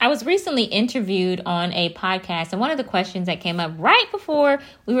I was recently interviewed on a podcast, and one of the questions that came up right before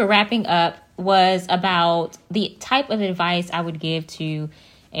we were wrapping up was about the type of advice I would give to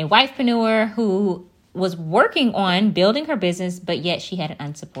a wifepreneur who was working on building her business, but yet she had an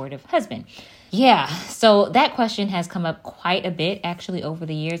unsupportive husband. Yeah, so that question has come up quite a bit actually over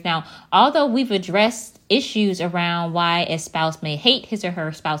the years. Now, although we've addressed issues around why a spouse may hate his or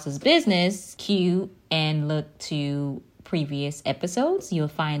her spouse's business, cue and look to previous episodes. You'll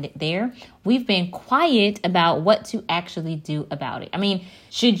find it there. We've been quiet about what to actually do about it. I mean,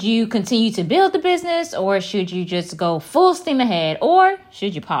 should you continue to build the business, or should you just go full steam ahead, or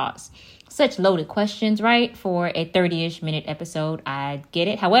should you pause? Such loaded questions, right? For a 30-ish minute episode. I get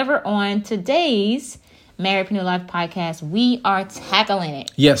it. However, on today's Marriedpreneur Life podcast, we are tackling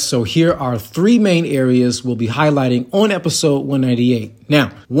it. Yes, so here are three main areas we'll be highlighting on episode 198. Now,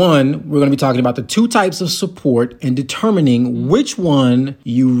 one, we're going to be talking about the two types of support and determining which one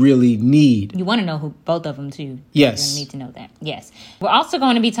you really need. You want to know who both of them too. Yes. You need to know that. Yes. We're also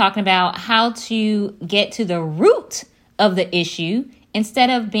going to be talking about how to get to the root of the issue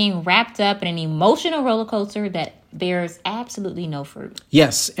instead of being wrapped up in an emotional roller coaster that bears absolutely no fruit.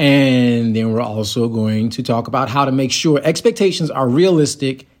 Yes, and then we're also going to talk about how to make sure expectations are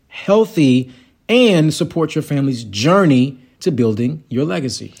realistic, healthy, and support your family's journey to building your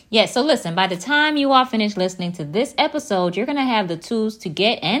legacy. Yes, so listen, by the time you all finish listening to this episode, you're going to have the tools to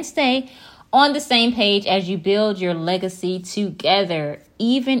get and stay on the same page as you build your legacy together,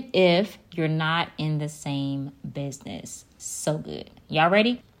 even if you're not in the same business. So good. Y'all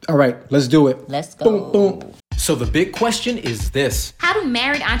ready? All right, let's do it. Let's go. Boom, boom. So the big question is this. How do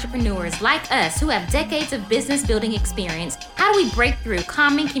married entrepreneurs like us who have decades of business building experience, how do we break through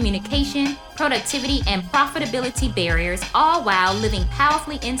common communication, productivity, and profitability barriers, all while living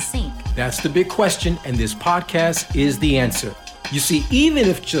powerfully in sync? That's the big question, and this podcast is the answer. You see, even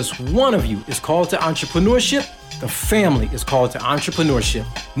if just one of you is called to entrepreneurship, the family is called to entrepreneurship.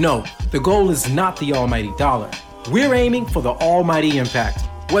 No, the goal is not the almighty dollar. We're aiming for the almighty impact.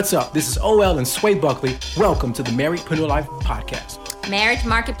 What's up? This is OL and Sway Buckley. Welcome to the Marriedpreneur Life podcast. Marriage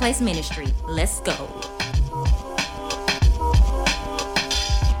Marketplace Ministry. Let's go.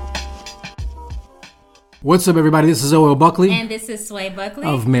 What's up, everybody? This is OL Buckley. And this is Sway Buckley.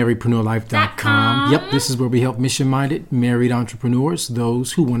 Of MarriedpreneurLife.com. Yep, this is where we help mission-minded married entrepreneurs,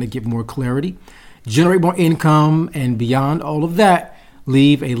 those who want to get more clarity, generate more income, and beyond all of that,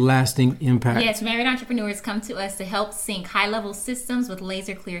 leave a lasting impact. Yes, married entrepreneurs come to us to help sync high-level systems with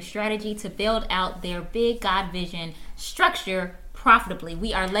laser-clear strategy to build out their big God vision structure profitably.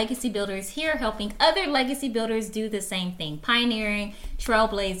 We are legacy builders here, helping other legacy builders do the same thing, pioneering,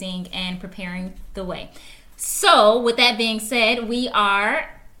 trailblazing, and preparing the way. So, with that being said, we are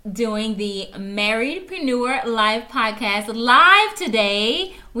doing the Marriedpreneur Live podcast live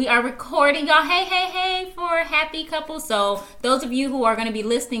today. We are recording, y'all. Hey, for happy couples. So those of you who are going to be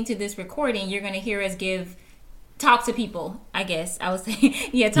listening to this recording, you're going to hear us talk to people, I guess I would say.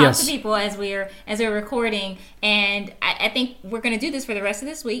 Talk to people as we're recording. And I think we're going to do this for the rest of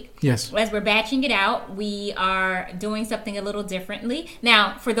this week. Yes. As we're batching it out, we are doing something a little differently.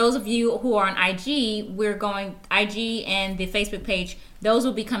 Now, for those of you who are on IG, we're going IG and the Facebook page. Those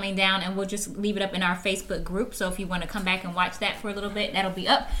will be coming down, and we'll just leave it up in our Facebook group. So if you want to come back and watch that for a little bit, that'll be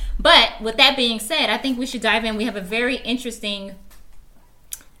up. But with that being said, I think we should dive in. We have a very interesting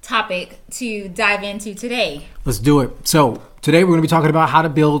topic to dive into today. Let's do it. So today we're going to be talking about how to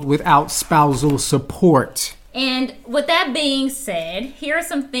build without spousal support. And with that being said, here are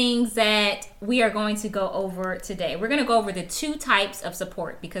some things that we are going to go over today. We're going to go over the two types of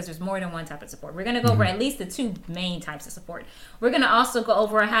support because there's more than one type of support. We're going to go over at least the two main types of support. We're going to also go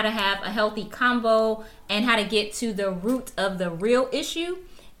over how to have a healthy combo and how to get to the root of the real issue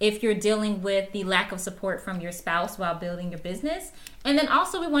if you're dealing with the lack of support from your spouse while building your business. And then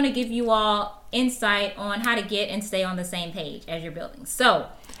also we want to give you all insight on how to get and stay on the same page as you're building. So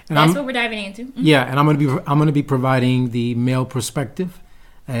that's what we're diving into. Mm-hmm. Yeah, and I'm going to be providing the male perspective,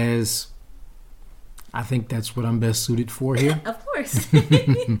 as I think that's what I'm best suited for here. Of course.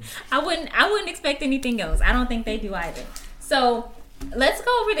 I wouldn't expect anything else. I don't think they do either. So let's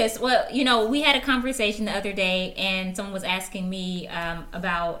go over this. Well, we had a conversation the other day, and someone was asking me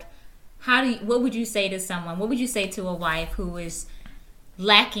about what would you say to someone? What would you say to a wife who is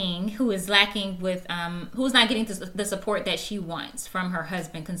lacking with who's not getting the support that she wants from her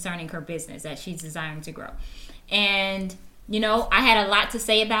husband concerning her business that she's desiring to grow? And I had a lot to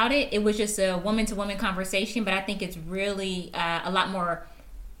say about it. It was just a woman-to-woman conversation, but I think it's really a lot more,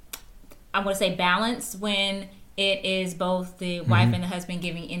 I want to say, balanced when it is both the wife and the husband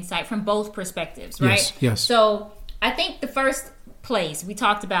giving insight from both perspectives, right? Yes. So I think the first place we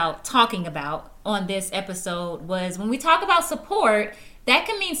talked about talking about on this episode was when we talk about support, that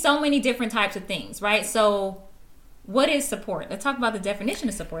can mean so many different types of things, right? So what is support? Let's talk about the definition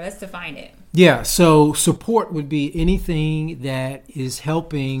of support. Let's define it. Yeah, so support would be anything that is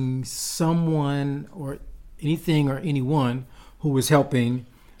helping someone or anything or anyone who is helping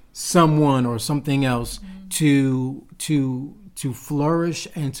someone or something else to flourish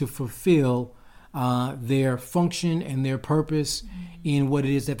and to fulfill their function and their purpose in what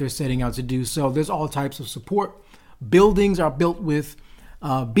it is that they're setting out to do. So there's all types of support. Buildings are built with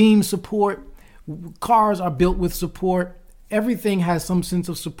beam support. Cars are built with support. Everything has some sense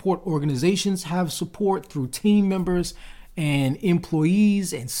of support. Organizations have support through team members and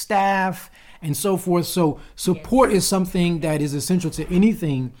employees and staff and so forth. So support is something that is essential to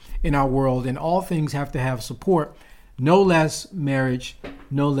anything in our world, and all things have to have support. No less marriage,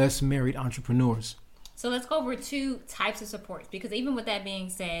 no less married entrepreneurs. So let's go over two types of supports, because even with that being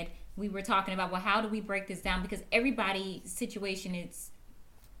said, we were talking about, well, how do we break this down? Because everybody's situation is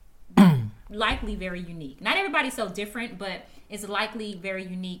likely very unique. Not everybody's so different, but it's likely very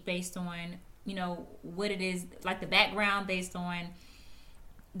unique based on, you know, what it is, like the background, based on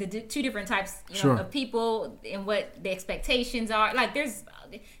the two different types, you know, of people and what the expectations are. Like there's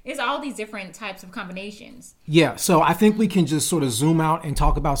all these different types of combinations. Yeah, so I think we can just sort of zoom out and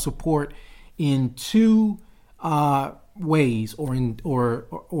talk about support in two ways,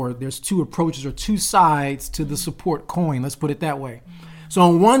 or there's two approaches or two sides to the support coin. Let's put it that way. So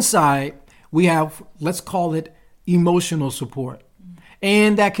on one side, we have, let's call it emotional support.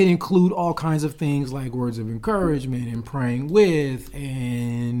 And that can include all kinds of things like words of encouragement and praying with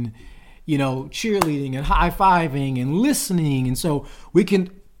and, you know, cheerleading and high-fiving and listening. And so we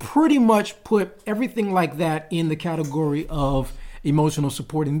can pretty much put everything like that in the category of emotional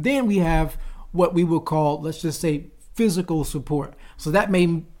support. And then we have what we would call, let's just say, physical support. So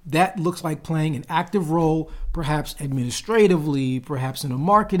that looks like playing an active role, perhaps administratively, perhaps in a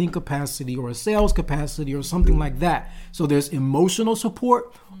marketing capacity or a sales capacity or something like that. So there's emotional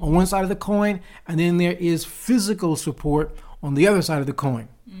support on one side of the coin, and then there is physical support on the other side of the coin.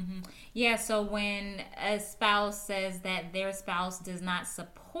 Mm-hmm. Yeah, so when a spouse says that their spouse does not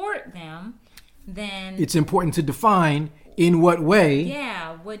support them, then it's important to define in what way.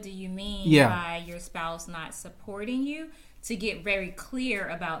 Yeah, what do you mean by your spouse not supporting you? To get very clear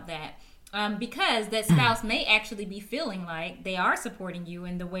about that. Because that spouse may actually be feeling like they are supporting you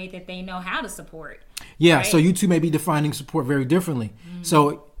in the way that they know how to support. Yeah, right? So you two may be defining support very differently.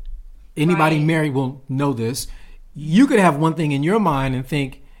 So anybody married will know this. You could have one thing in your mind and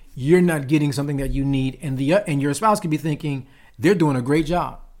think you're not getting something that you need, and your spouse could be thinking they're doing a great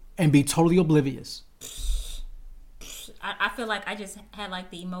job and be totally oblivious. I feel like I just had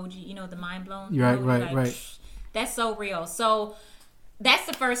like the emoji, you know, the mind blown. Right. That's so real. So that's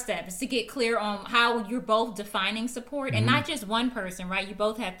the first step, is to get clear on how you're both defining support, and not just one person, right? You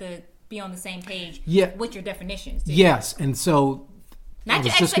both have to be on the same page with your definitions. Yes, and so not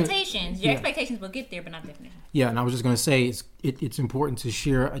your expectations. Your expectations will get there, but not definitions. Yeah, and I was just going to say it's important to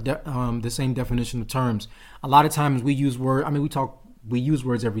share the same definition of terms. A lot of times we use words. I mean, we use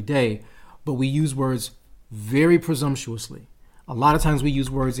words every day, but we use words very presumptuously. A lot of times we use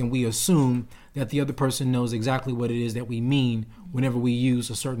words and we assume that the other person knows exactly what it is that we mean whenever we use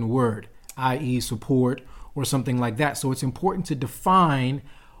a certain word, i.e. support or something like that. So it's important to define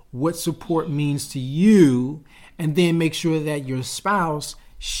what support means to you, and then make sure that your spouse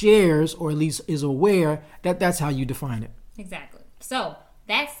shares, or at least is aware that that's how you define it. Exactly. So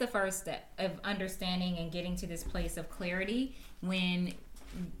that's the first step of understanding and getting to this place of clarity, when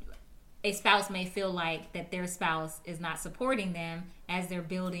a spouse may feel like that their spouse is not supporting them as they're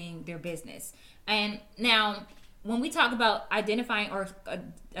building their business. And now, when we talk about identifying or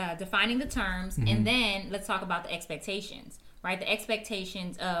defining the terms, and then let's talk about the expectations, right? The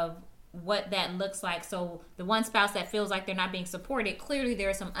expectations of what that looks like. So the one spouse that feels like they're not being supported, clearly there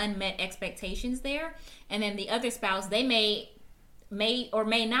are some unmet expectations there. And then the other spouse, they may or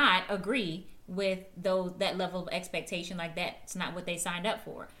may not agree with that level of expectation, like that's not what they signed up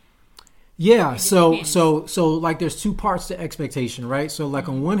for. Yeah, so like there's two parts to expectation, right? So like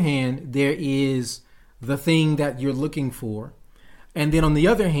on one hand, there is the thing that you're looking for. And then on the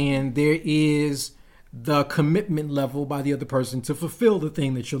other hand, there is the commitment level by the other person to fulfill the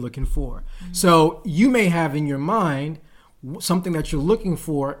thing that you're looking for. So you may have in your mind something that you're looking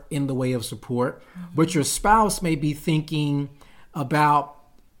for in the way of support, but your spouse may be thinking about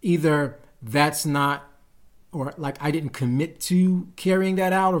either that's not, or like I didn't commit to carrying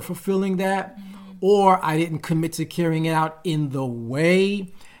that out or fulfilling that, or I didn't commit to carrying it out in the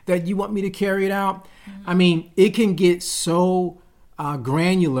way that you want me to carry it out. I mean, it can get so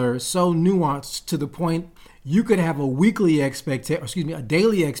granular, so nuanced to the point you could have a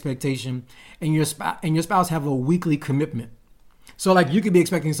daily expectation, and your spouse have a weekly commitment. So like you could be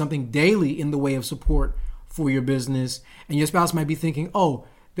expecting something daily in the way of support for your business, and your spouse might be thinking, oh,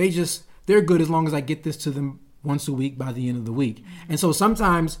 they're good as long as I get this to them once a week by the end of the week. And so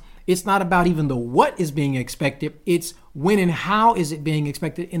sometimes it's not about even the what is being expected, it's when and how is it being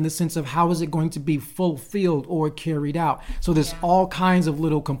expected, in the sense of how is it going to be fulfilled or carried out. So there's all kinds of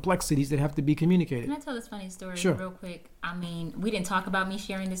little complexities that have to be communicated. Can I tell this funny story Sure. real quick? I mean, we didn't talk about me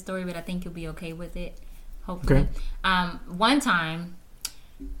sharing this story, but I think you'll be okay with it, hopefully. Okay. One time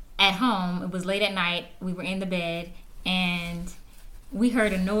at home, it was late at night, we were in the bed, and we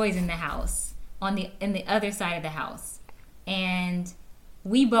heard a noise in the house, in the other side of the house. And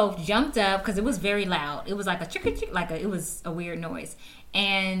we both jumped up because it was very loud. It was like a chick, it was a weird noise.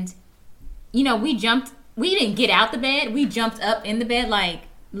 And, we didn't get out the bed. We jumped up in the bed,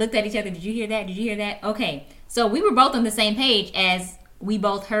 looked at each other. Did you hear that? Did you hear that? Okay. So we were both on the same page as we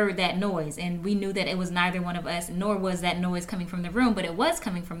both heard that noise. And we knew that it was neither one of us, nor was that noise coming from the room, but it was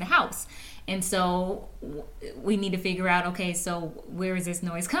coming from the house. And so we need to figure out, okay, so where is this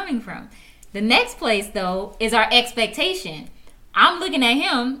noise coming from? The next place, though, is our expectation. I'm looking at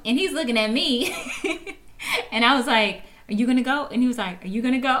him, and he's looking at me. And I was like, are you going to go? And he was like, are you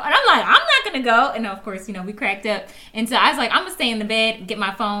going to go? And I'm like, I'm not going to go. And, of course, we cracked up. And so I was like, I'm going to stay in the bed, get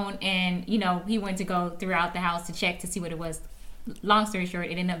my phone. And, he went to go throughout the house to check to see what it was. Long story short,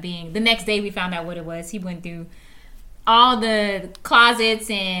 it ended up being the next day we found out what it was. He went through all the closets,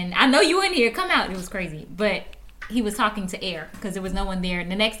 and I know you in here. Come out. It was crazy. But he was talking to air because there was no one there. And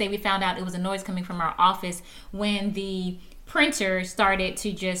the next day we found out it was a noise coming from our office when the printer started,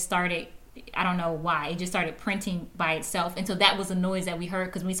 I don't know why, it just started printing by itself. And so that was the noise that we heard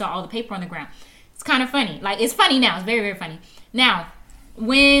because we saw all the paper on the ground. It's kind of funny. It's funny now. It's very, very funny. Now,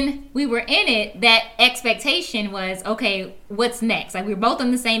 when we were in it, that expectation was, okay, what's next? We were both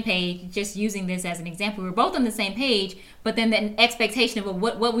on the same page, just using this as an example. We were both on the same page, but then the expectation of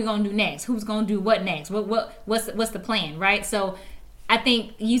what we're going to do next, who's going to do what next, what's the plan, right? So I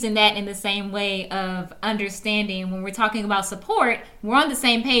think using that in the same way of understanding when we're talking about support, we're on the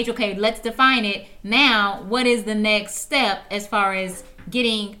same page. Okay, let's define it. Now, what is the next step as far as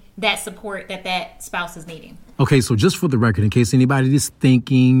getting that support that spouse is needing? Okay, so just for the record, in case anybody is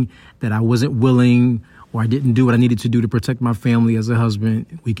thinking that I wasn't willing or I didn't do what I needed to do to protect my family as a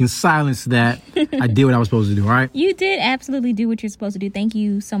husband, we can silence that. I did what I was supposed to do, all right? You did absolutely do what you're supposed to do. Thank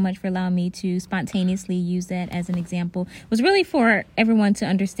you so much for allowing me to spontaneously use that as an example. It was really for everyone to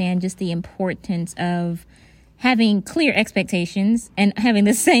understand just the importance of having clear expectations and having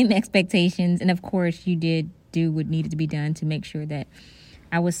the same expectations. And of course, you did do what needed to be done to make sure that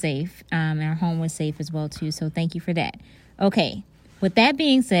I was safe, and our home was safe as well, too. So thank you for that. Okay. With that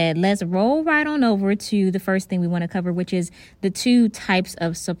being said, let's roll right on over to the first thing we want to cover, which is the two types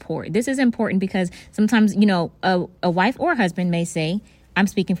of support. This is important because sometimes, a wife or a husband may say, I'm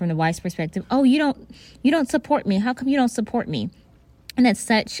speaking from the wife's perspective, oh, you don't support me. How come you don't support me? And that's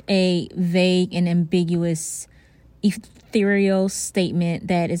such a vague and ambiguous, ethereal statement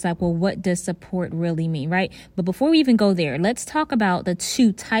that is like, well, what does support really mean, right? But before we even go there, let's talk about the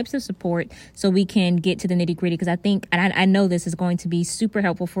two types of support so we can get to the nitty gritty, because I think, and I know this is going to be super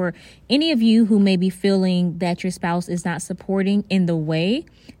helpful for any of you who may be feeling that your spouse is not supporting in the way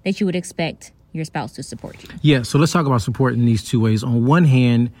that you would expect your spouse to support you. Yeah, so let's talk about support in these two ways. On one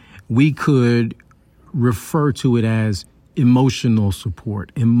hand, we could refer to it as emotional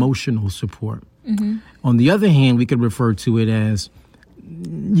support. Mm-hmm. On the other hand, we could refer to it as,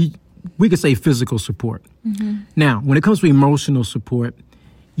 we could say physical support. Mm-hmm. Now, when it comes to emotional support,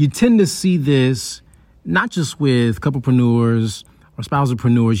 you tend to see this not just with couplepreneurs or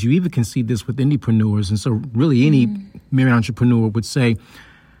spousalpreneurs, you even can see this with indiepreneurs. And so really any married entrepreneur would say,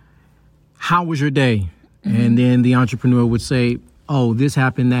 how was your day? Mm-hmm. And then the entrepreneur would say, oh, this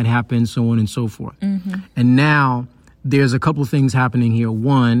happened, that happened, so on and so forth. Mm-hmm. And now there's a couple of things happening here.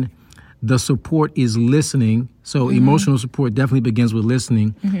 One, the support is listening. So emotional support definitely begins with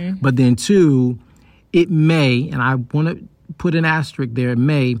listening. Mm-hmm. But then two, it may, and I want to put an asterisk there, it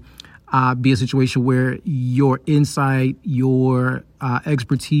may be a situation where your insight, your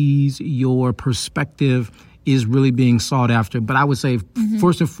expertise, your perspective is really being sought after. But I would say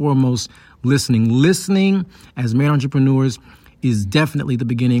first and foremost, listening. Listening as married entrepreneurs is definitely the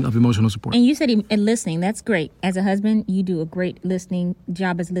beginning of emotional support. And you said listening. That's great. As a husband, you do a great listening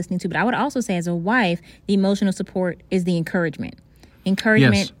job as listening too. But I would also say as a wife, the emotional support is the encouragement.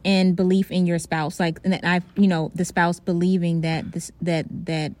 Yes. And belief in your spouse. Like, the spouse believing that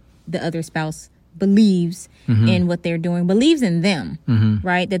the other spouse believes in what they're doing, believes in them,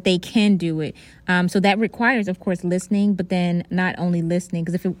 right? That they can do it. So that requires, of course, listening, but then not only listening,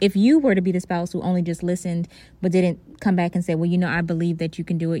 because if you were to be the spouse who only just listened but didn't come back and say, well, I believe that you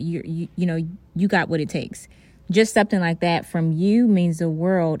can do it. You got what it takes. Just something like that from you means the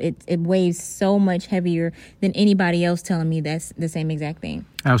world. It weighs so much heavier than anybody else telling me that's the same exact thing.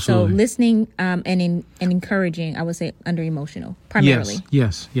 Absolutely. So listening and encouraging, I would say under emotional, primarily.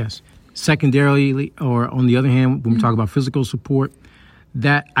 Yes. Secondarily, or on the other hand, when we talk about physical support,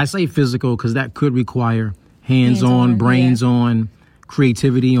 that I say physical because that could require hands on, brains on,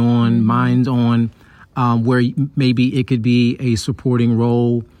 creativity on, minds on, where maybe it could be a supporting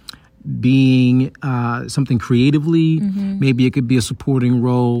role, being something creatively. Maybe it could be a supporting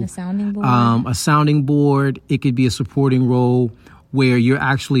role. A sounding board. A sounding board. It could be a supporting role where you're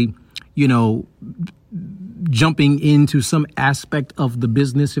actually, jumping into some aspect of the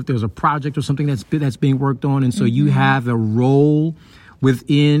business if there's a project or something that's being worked on, and so you have a role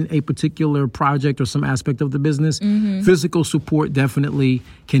within a particular project or some aspect of the business. Physical support definitely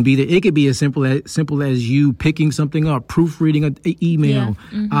can be there. It could be as simple as you picking something up, proofreading an email,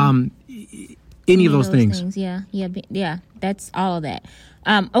 any of those things. Yeah. That's all of that.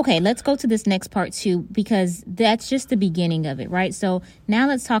 Okay, let's go to this next part too, because that's just the beginning of it, right? So now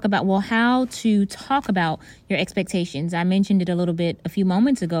let's talk about, how to talk about your expectations. I mentioned it a little bit a few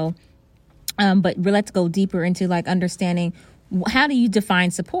moments ago, but let's go deeper into understanding, how do you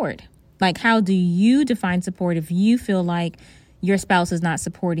define support? How do you define support if you feel like your spouse is not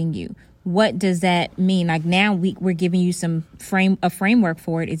supporting you? What does that mean? Now we're giving you a framework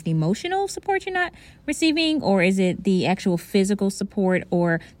for it. Is it emotional support you're not receiving, or is it the actual physical support,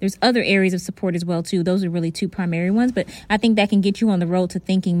 or there's other areas of support as well too? Those are really two primary ones, but I think that can get you on the road to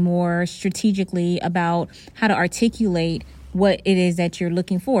thinking more strategically about how to articulate what it is that you're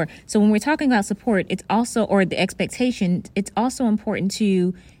looking for. So when we're talking about support, it's also, or the expectation, it's also important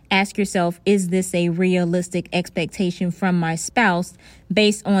to ask yourself, is this a realistic expectation from my spouse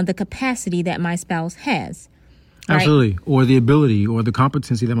based on the capacity that my spouse has? Right? Absolutely. Or the ability or the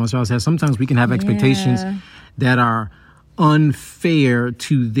competency that my spouse has. Sometimes we can have expectations that are unfair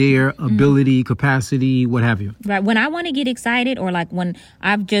to their ability, capacity, what have you. Right. When I want to get excited, or when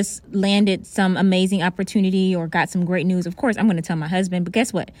I've just landed some amazing opportunity or got some great news, of course, I'm going to tell my husband. But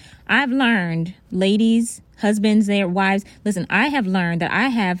guess what? I've learned, ladies, husbands, their wives, listen, I have learned that I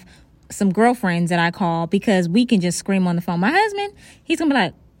have some girlfriends that I call because we can just scream on the phone. My husband, he's going to be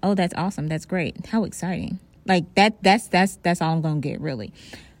like, oh, that's awesome. That's great. How exciting. That's all I'm going to get, really.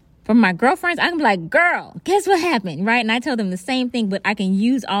 From my girlfriends, I can be like, girl, guess what happened, right? And I tell them the same thing, but I can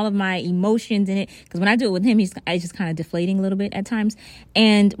use all of my emotions in it, because when I do it with him, it's just kind of deflating a little bit at times.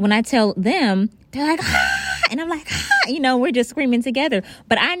 And when I tell them, they're like, ah, and I'm like, ah, we're just screaming together.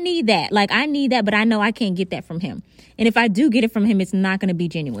 But I need that. I need that, but I know I can't get that from him. And if I do get it from him, it's not going to be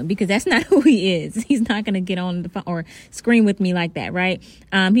genuine, because that's not who he is. He's not going to get on the phone or scream with me like that, right?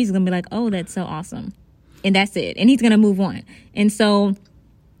 He's going to be like, oh, that's so awesome. And that's it. And he's going to move on. And so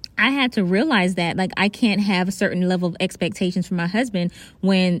I had to realize that I can't have a certain level of expectations from my husband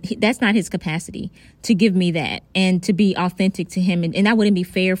when that's not his capacity to give me that and to be authentic to him. And that wouldn't be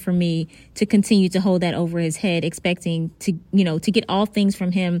fair for me to continue to hold that over his head, expecting to get all things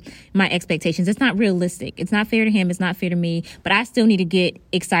from him, my expectations. It's not realistic. It's not fair to him. It's not fair to me, but I still need to get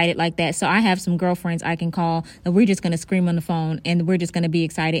excited like that. So I have some girlfriends I can call that we're just going to scream on the phone and we're just going to be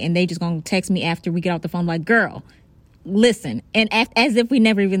excited. And they just going to text me after we get off the phone like, girl, listen, and act as if we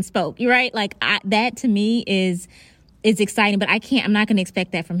never even spoke. You're right. That to me is exciting, but I'm not going to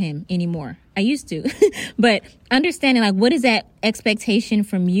expect that from him anymore. I used to, but understanding what does that expectation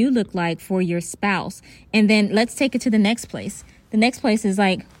from you look like for your spouse? And then let's take it to the next place. The next place is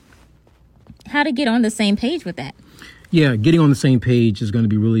how to get on the same page with that. Yeah. Getting on the same page is going to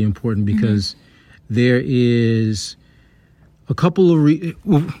be really important, because there is a couple of,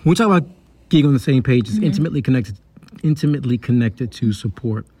 when we talk about getting on the same page, it's intimately connected to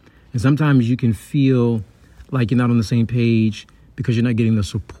support. And sometimes you can feel like you're not on the same page because you're not getting the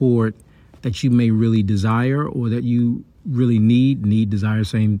support that you may really desire, or that you really need, desire,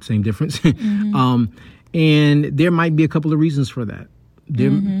 same difference. And there might be a couple of reasons for that.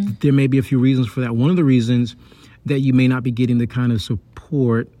 There may be a few reasons for that. One of the reasons that you may not be getting the kind of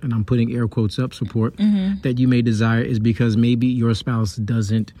support, and I'm putting air quotes up, support, that you may desire, is because maybe your spouse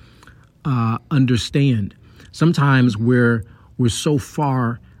doesn't understand. Sometimes we're so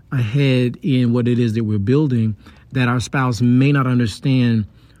far ahead in what it is that we're building that our spouse may not understand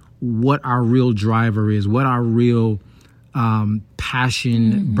what our real driver is, what our real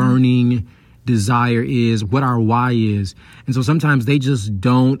passion, burning desire is, what our why is. And so sometimes they just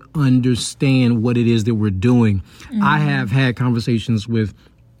don't understand what it is that we're doing. I have had conversations with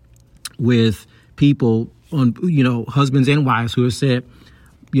people on, husbands and wives who have said,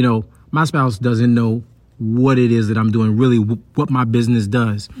 my spouse doesn't know what it is that I'm doing, really what my business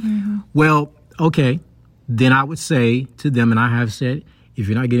does. Well, okay, then I would say to them, and I have said, if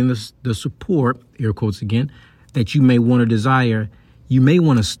you're not getting the support, air quotes again, that you may want or desire, you may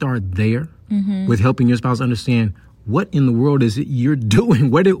want to start there with helping your spouse understand what in the world is it you're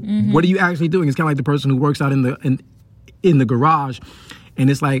doing? What are you actually doing? It's kind of like the person who works out in the garage, and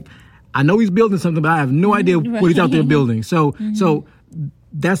it's like, I know he's building something, but I have no idea what he's out there building. So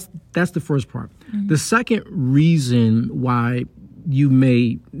that's the first part. The second reason why you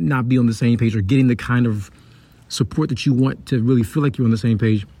may not be on the same page or getting the kind of support that you want to really feel like you're on the same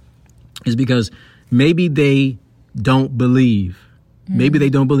page is because maybe they don't believe. Maybe they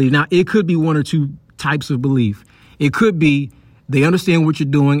don't believe. Now, it could be one or two types of belief. It could be they understand what you're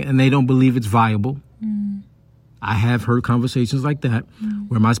doing and they don't believe it's viable. I have heard conversations like that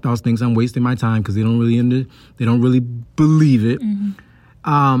where my spouse thinks I'm wasting my time because they don't really believe it.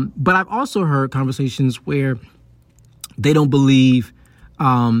 But I've also heard conversations where they don't believe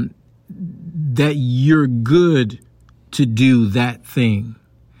that you're good to do that thing.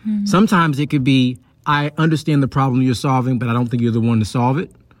 Sometimes it could be, I understand the problem you're solving, but I don't think you're the one to solve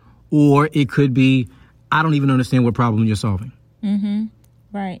it. Or it could be, I don't even understand what problem you're solving.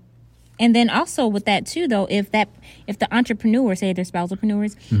 Right. And then also with that too, though, if the entrepreneur, say they're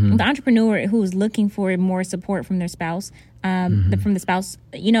spousepreneurs, the entrepreneur who is looking for more support from their spouse, from the spouse,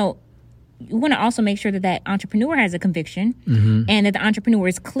 you want to also make sure that entrepreneur has a conviction and that the entrepreneur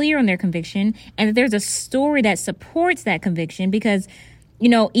is clear on their conviction and that there's a story that supports that conviction because,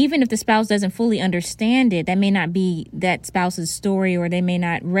 even if the spouse doesn't fully understand it, that may not be that spouse's story or they may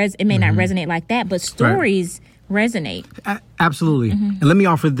not it may not resonate like that, but stories resonate. Absolutely. And let me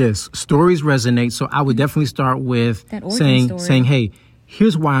offer this. Stories resonate. So I would definitely start with saying, hey,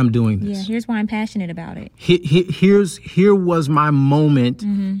 here's why I'm doing this. Yeah, here's why I'm passionate about it. Here was my moment,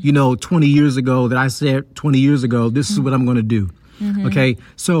 20 years ago that I said 20 years ago, this is what I'm going to do. Okay.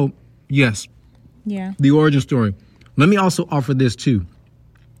 So yes. Yeah. The origin story. Let me also offer this too.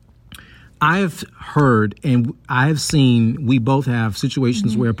 I have heard and I have seen, we both have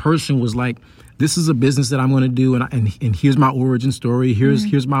situations where a person was like, this is a business that I'm going to do. And here's my origin story.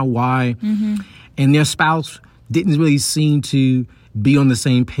 Here's my why. And their spouse didn't really seem to be on the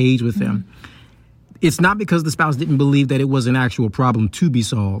same page with them. It's not because the spouse didn't believe that it was an actual problem to be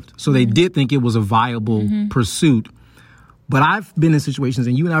solved. So they did think it was a viable pursuit. But I've been in situations,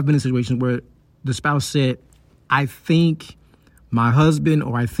 and you and I have been in situations where the spouse said, I think my husband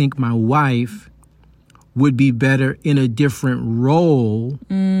or I think my wife would be better in a different role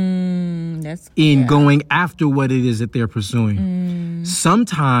going after what it is that they're pursuing.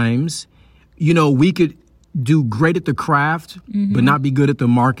 Sometimes, we could do great at the craft, but not be good at the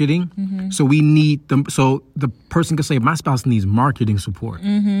marketing. So we need them. So the person could say, my spouse needs marketing support.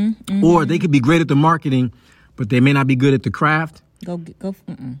 Or they could be great at the marketing, but they may not be good at the craft. Don't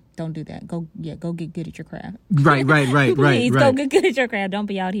do that. Go get good at your craft. Right. Please, go get good at your craft. Don't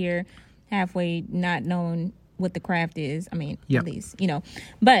be out here halfway not knowing what the craft is. I mean, at least,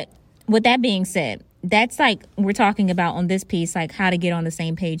 But with that being said, that's like we're talking about on this piece, like how to get on the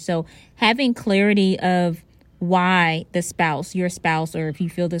same page. So having clarity of why the spouse, your spouse, or if you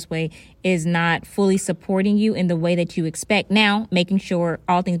feel this way, is not fully supporting you in the way that you expect. Now, making sure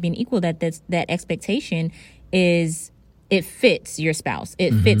all things being equal, that expectation is it fits your spouse.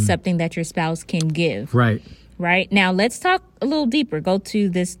 It fits something that your spouse can give. Right. Now, let's talk a little deeper. Go to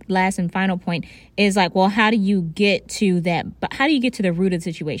this last and final point is like, well, how do you get to that? But how do you get to the root of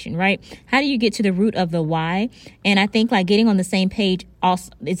the situation, right? How do you get to the root of the why? And I think like getting on the same page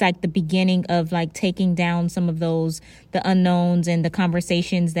also is like the beginning of like taking down some of the unknowns and the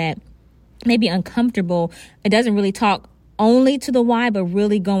conversations that may be uncomfortable. It doesn't really talk only to the why, but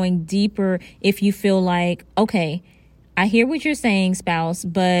really going deeper if you feel like, okay, I hear what you're saying, spouse,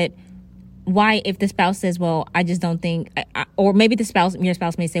 but why, if the spouse says, well, I just don't think, or maybe your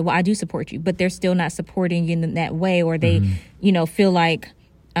spouse may say, well, I do support you, but they're still not supporting you in that way, or they, feel like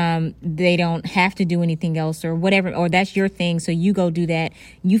they don't have to do anything else or whatever, or that's your thing. So you go do that.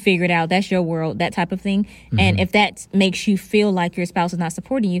 You figure it out. That's your world, that type of thing. And if that makes you feel like your spouse is not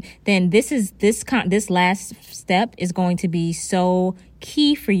supporting you, then this last step is going to be so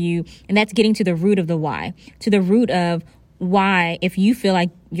key for you. And that's getting to the root of the why, to the root of why, if you feel like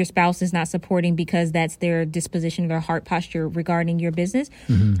your spouse is not supporting because that's their disposition, their heart posture regarding your business,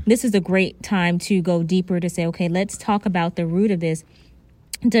 this is a great time to go deeper to say, okay, let's talk about the root of this.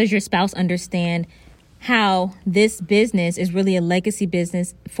 Does your spouse understand how this business is really a legacy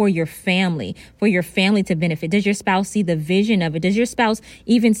business for your family to benefit? Does your spouse see the vision of it? Does your spouse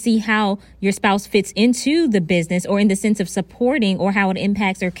even see how your spouse fits into the business, or in the sense of supporting, or how it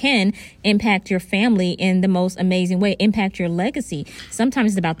impacts or can impact your family in the most amazing way, impact your legacy?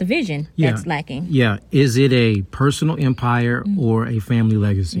 Sometimes it's about the vision that's lacking. Yeah. Is it a personal empire or a family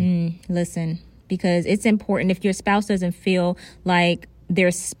legacy? Listen, because it's important. If your spouse doesn't feel like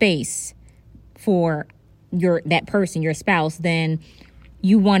there's space for that person, your spouse, then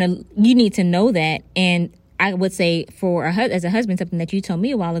you need to know that. And I would say as a husband, something that you told me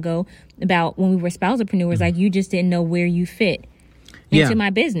a while ago about when we were spousepreneurs, like you just didn't know where you fit into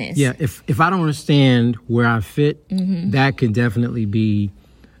my business. Yeah. If I don't understand where I fit, that can definitely be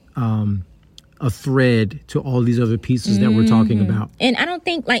a thread to all these other pieces that we're talking about. And I don't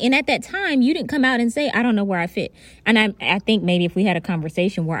think and at that time you didn't come out and say, I don't know where I fit. And I think maybe if we had a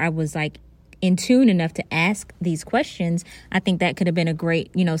conversation where I was like in tune enough to ask these questions, I think that could have been a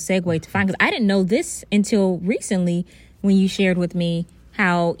great, segue to find, because I didn't know this until recently when you shared with me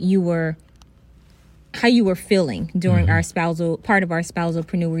how you were feeling during our part of our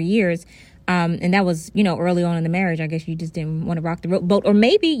spousalpreneur years. And that was, early on in the marriage. I guess you just didn't want to rock the boat, or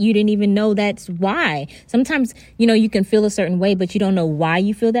maybe you didn't even know that's why. Sometimes, you can feel a certain way, but you don't know why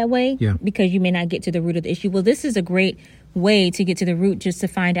you feel that way because you may not get to the root of the issue. Well, this is a great way to get to the root, just to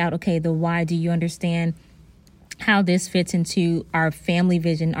find out, okay, the why. Do you understand how this fits into our family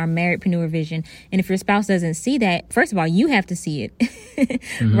vision, our marriedpreneur vision? And if your spouse doesn't see that, first of all, you have to see it,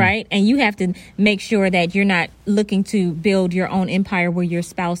 right? And you have to make sure that you're not looking to build your own empire where your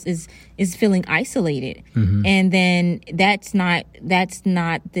spouse is feeling isolated. And then that's not going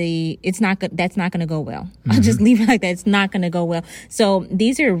to go well. I'll just leave it like that. It's not going to go well. So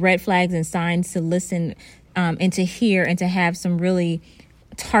these are red flags and signs to listen and to hear, and to have some really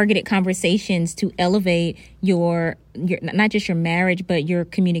targeted conversations to elevate your not just your marriage, but your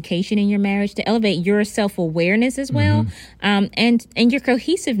communication in your marriage, to elevate your self-awareness as well, and your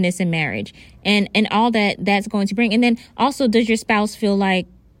cohesiveness in marriage, and all that's going to bring. And then also, does your spouse feel like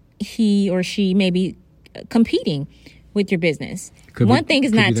he or she may be competing with your business? One thing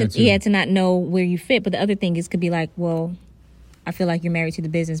is not to not know where you fit, but the other thing could be like, well, I feel like you're married to the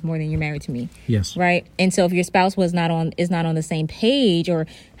business more than you're married to me. Yes. Right. And so if your spouse is not on the same page, or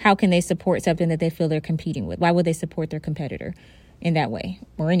how can they support something that they feel they're competing with? Why would they support their competitor in that way,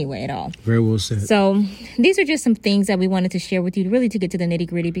 or any way at all? Very well said. So these are just some things that we wanted to share with you, really to get to the nitty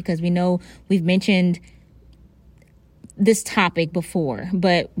gritty, because we know we've mentioned this topic before,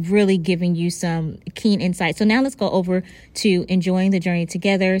 but really giving you some keen insight. So now let's go over to enjoying the journey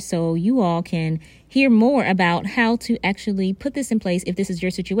together, so you all can hear more about how to actually put this in place if this is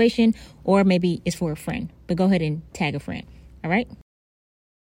your situation, or maybe it's for a friend. But go ahead and tag a friend. All right.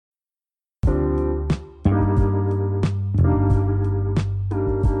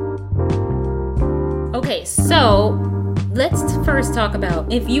 Okay, so let's first talk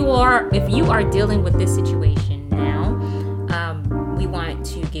about if you are dealing with this situation now. We want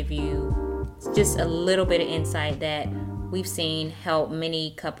to give you just a little bit of insight that we've seen help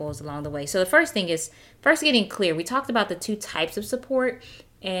many couples along the way. So the first thing is getting clear. We talked about the two types of support.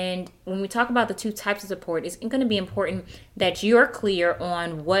 And when we talk about the two types of support, it's going to be important that you're clear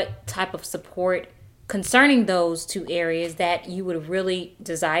on what type of support concerning those two areas that you would really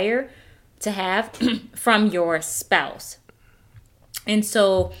desire to have from your spouse. And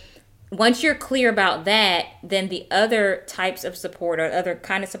so once you're clear about that, then the other types of support or other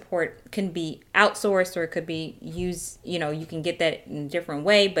kind of support can be outsourced, or it could be used, you can get that in a different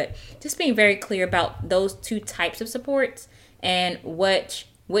way. But just being very clear about those two types of supports, and which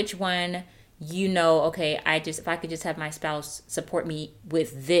one, okay, if I could just have my spouse support me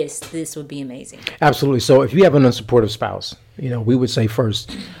with this would be amazing. Absolutely. So if you have an unsupportive spouse, we would say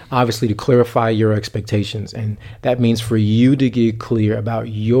first, obviously, to clarify your expectations. And that means for you to get clear about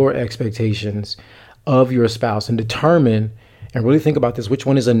your expectations of your spouse, and determine and really think about this, which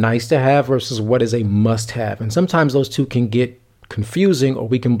one is a nice to have versus what is a must have. And sometimes those two can get confusing, or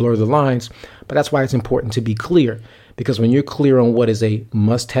we can blur the lines, but that's why it's important to be clear, because when you're clear on what is a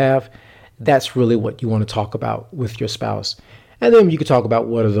must have, that's really what you want to talk about with your spouse. And then you could talk about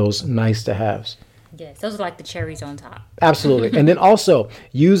what are those nice to haves. Yes, those are like the cherries on top. Absolutely. And then also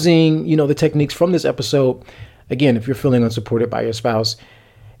using, the techniques from this episode. Again, if you're feeling unsupported by your spouse,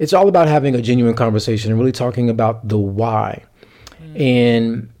 it's all about having a genuine conversation and really talking about the why.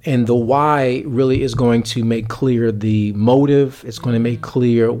 And the why really is going to make clear the motive. It's going to make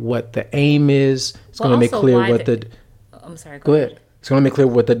clear what the aim is. It's going to make clear what I'm sorry. Go ahead. It's going to make clear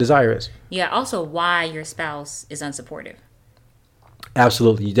what the desire is. Yeah. Also, why your spouse is unsupportive.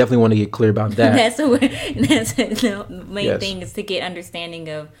 Absolutely. You definitely want to get clear about that. That's the main thing, is to get understanding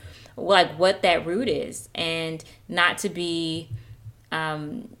of like what that root is, and not to be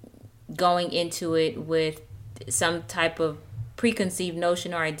going into it with some type of preconceived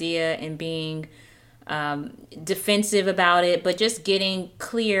notion or idea and being defensive about it, but just getting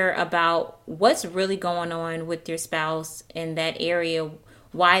clear about what's really going on with your spouse in that area,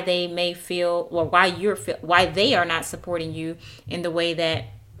 why they may feel, or why they are not supporting you in the way that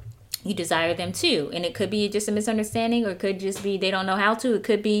you desire them to. And it could be just a misunderstanding, or it could just be they don't know how to. It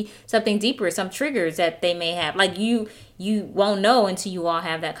could be something deeper, some triggers that they may have. Like you won't know until you all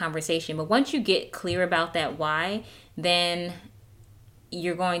have that conversation. But once you get clear about that why, then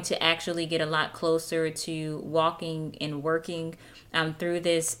you're going to actually get a lot closer to walking and working through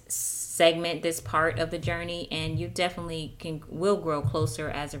this segment, this part of the journey, and you definitely will grow closer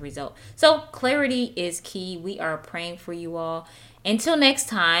as a result. So clarity is key. We are praying for you all. Until next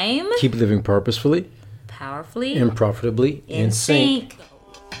time, keep living purposefully, powerfully, and profitably in sync.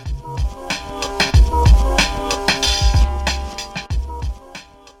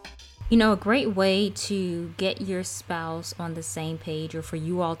 You know, a great way to get your spouse on the same page, or for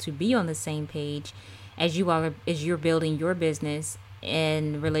you all to be on the same page as you're building your business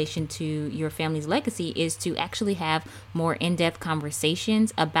in relation to your family's legacy, is to actually have more in-depth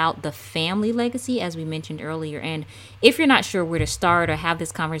conversations about the family legacy, as we mentioned earlier. And if you're not sure where to start, or how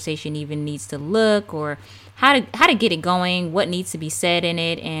this conversation even needs to look, or how to get it going, what needs to be said in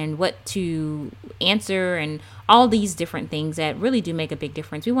it, and what to answer, and all these different things that really do make a big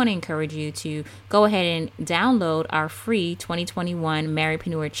difference, we want to encourage you to go ahead and download our free 2021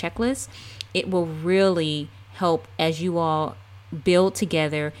 Marriedpreneur Checklist. It will really help as you all build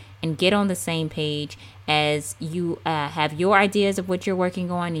together and get on the same page, as you have your ideas of what you're working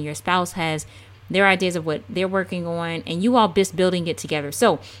on, and your spouse has their ideas of what they're working on, and you all just building it together.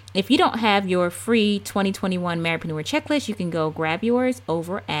 So if you don't have your free 2021 Marriedpreneur Checklist, you can go grab yours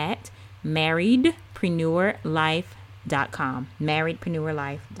over at marriedpreneurlife.com.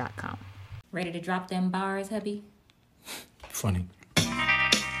 marriedpreneurlife.com. Ready to drop them bars, hubby? Funny.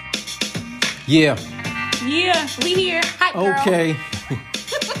 Yeah, we here. Hype girl. Okay.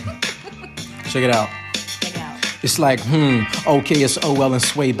 Check it out. It's like, okay, it's OL and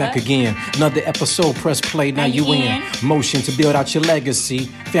Sway back again. Another episode, press play, now you in. Motion to build out your legacy.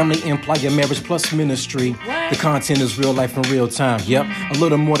 Family, employer, marriage plus ministry. What? The content is real life in real time. Yep, a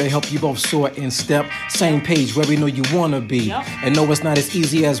little more to help you both soar in step. Same page where we know you wanna be. Yep. And no, it's not as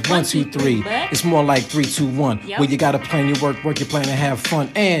easy as 1, 2, 3. It's more like 3, 2, 1. Yep. Where you gotta plan your work your plan and have fun.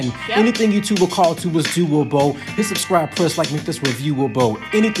 And anything you two will call to is doable. Hit subscribe, press like, make this reviewable.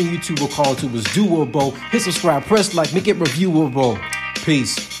 Anything you two will call to is doable. Hit subscribe, press like, make it reviewable.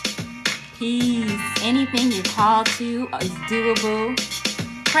 Peace. Anything you call to is doable.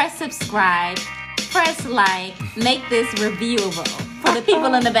 Press subscribe, press like, make this reviewable for the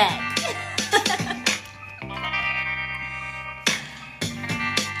people in the back.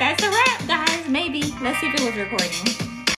 That's a wrap, guys. Maybe. Let's see if it was recording.